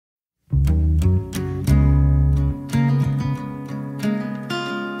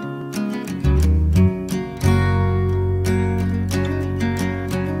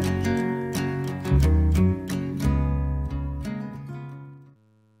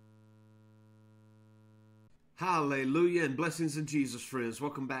Hallelujah and blessings in Jesus, friends.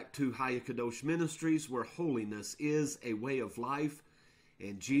 Welcome back to Kadosh Ministries, where holiness is a way of life,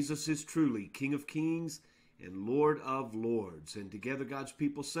 and Jesus is truly King of Kings and Lord of Lords. And together God's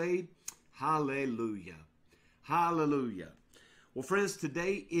people say, Hallelujah. Hallelujah. Well, friends,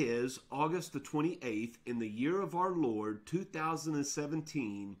 today is August the 28th in the year of our Lord,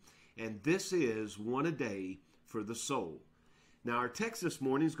 2017, and this is one a day for the soul. Now, our text this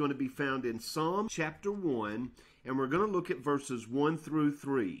morning is going to be found in Psalm chapter 1, and we're going to look at verses 1 through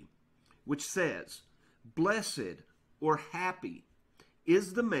 3, which says, Blessed or happy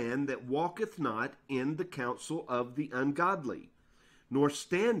is the man that walketh not in the counsel of the ungodly, nor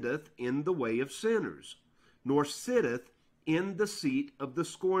standeth in the way of sinners, nor sitteth in the seat of the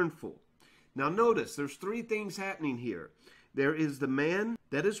scornful. Now, notice, there's three things happening here. There is the man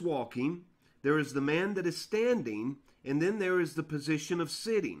that is walking, there is the man that is standing, and then there is the position of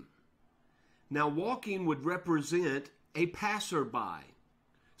sitting. Now, walking would represent a passerby,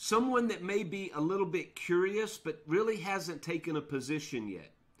 someone that may be a little bit curious but really hasn't taken a position yet.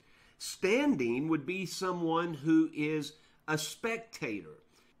 Standing would be someone who is a spectator.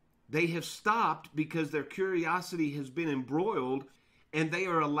 They have stopped because their curiosity has been embroiled, and they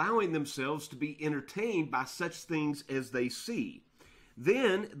are allowing themselves to be entertained by such things as they see.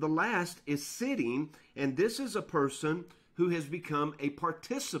 Then the last is sitting, and this is a person who has become a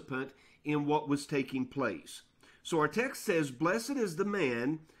participant in what was taking place. So our text says, Blessed is the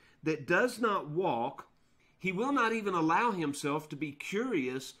man that does not walk. He will not even allow himself to be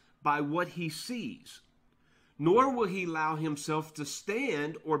curious by what he sees, nor will he allow himself to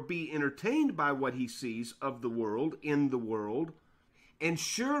stand or be entertained by what he sees of the world, in the world, and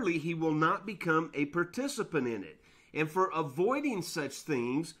surely he will not become a participant in it. And for avoiding such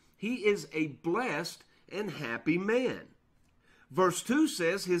things, he is a blessed and happy man. Verse 2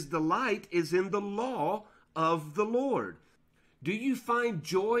 says, His delight is in the law of the Lord. Do you find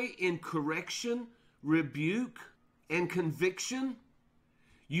joy in correction, rebuke, and conviction?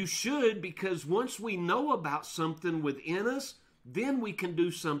 You should, because once we know about something within us, then we can do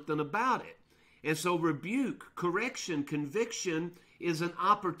something about it. And so rebuke, correction, conviction is an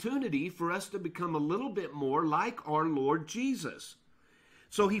opportunity for us to become a little bit more like our Lord Jesus.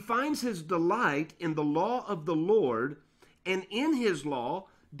 So he finds his delight in the law of the Lord, and in his law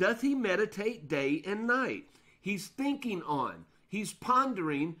doth he meditate day and night. He's thinking on, he's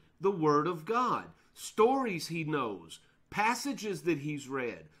pondering the word of God, stories he knows, passages that he's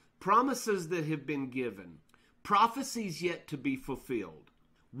read, promises that have been given, prophecies yet to be fulfilled,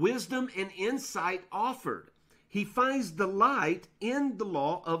 wisdom and insight offered. He finds delight in the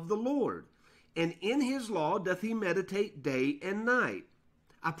law of the Lord, and in his law doth he meditate day and night.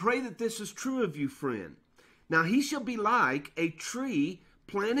 I pray that this is true of you, friend. Now he shall be like a tree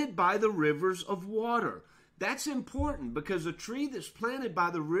planted by the rivers of water. That's important, because a tree that's planted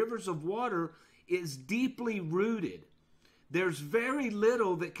by the rivers of water is deeply rooted. There's very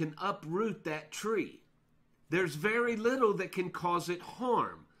little that can uproot that tree. There's very little that can cause it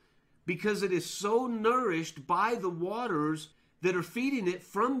harm, because it is so nourished by the waters that are feeding it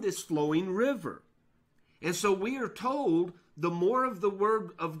from this flowing river. And so we are told the more of the word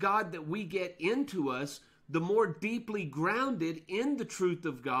of God that we get into us, the more deeply grounded in the truth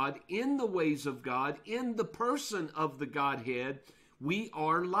of God, in the ways of God, in the person of the Godhead, we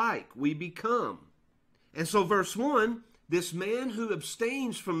are like, we become. And so verse 1, this man who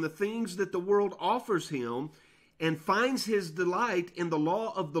abstains from the things that the world offers him and finds his delight in the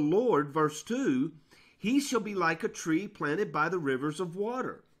law of the Lord, verse 2, he shall be like a tree planted by the rivers of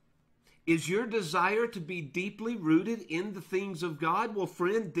water. Is your desire to be deeply rooted in the things of God? Well,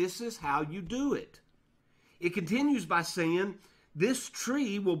 friend, this is how you do it. It continues by saying, this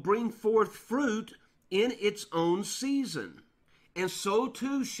tree will bring forth fruit in its own season, and so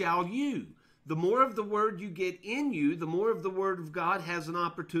too shall you. The more of the word you get in you, the more of the word of God has an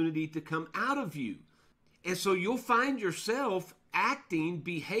opportunity to come out of you. And so you'll find yourself acting,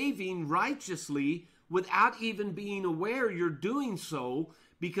 behaving righteously without even being aware you're doing so,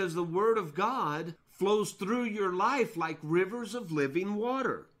 because the word of God flows through your life like rivers of living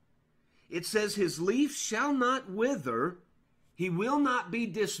water. It says, his leaf shall not wither. He will not be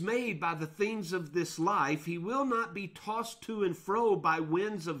dismayed by the things of this life. He will not be tossed to and fro by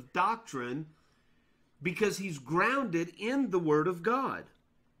winds of doctrine, because he's grounded in the word of God.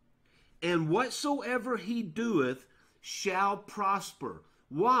 And whatsoever he doeth shall prosper.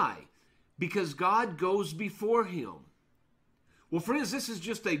 Why? Because God goes before him. Well, friends, this is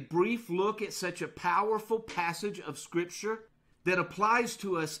just a brief look at such a powerful passage of Scripture. that applies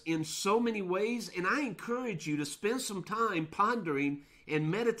to us in so many ways, and I encourage you to spend some time pondering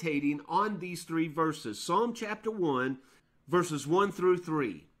and meditating on these 3 verses. Psalm chapter 1, verses 1 through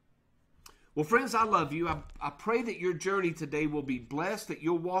 3. Well, friends, I love you. I pray that your journey today will be blessed, that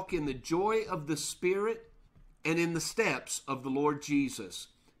you'll walk in the joy of the Spirit and in the steps of the Lord Jesus.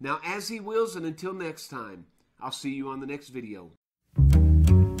 Now, as He wills, and until next time, I'll see you on the next video.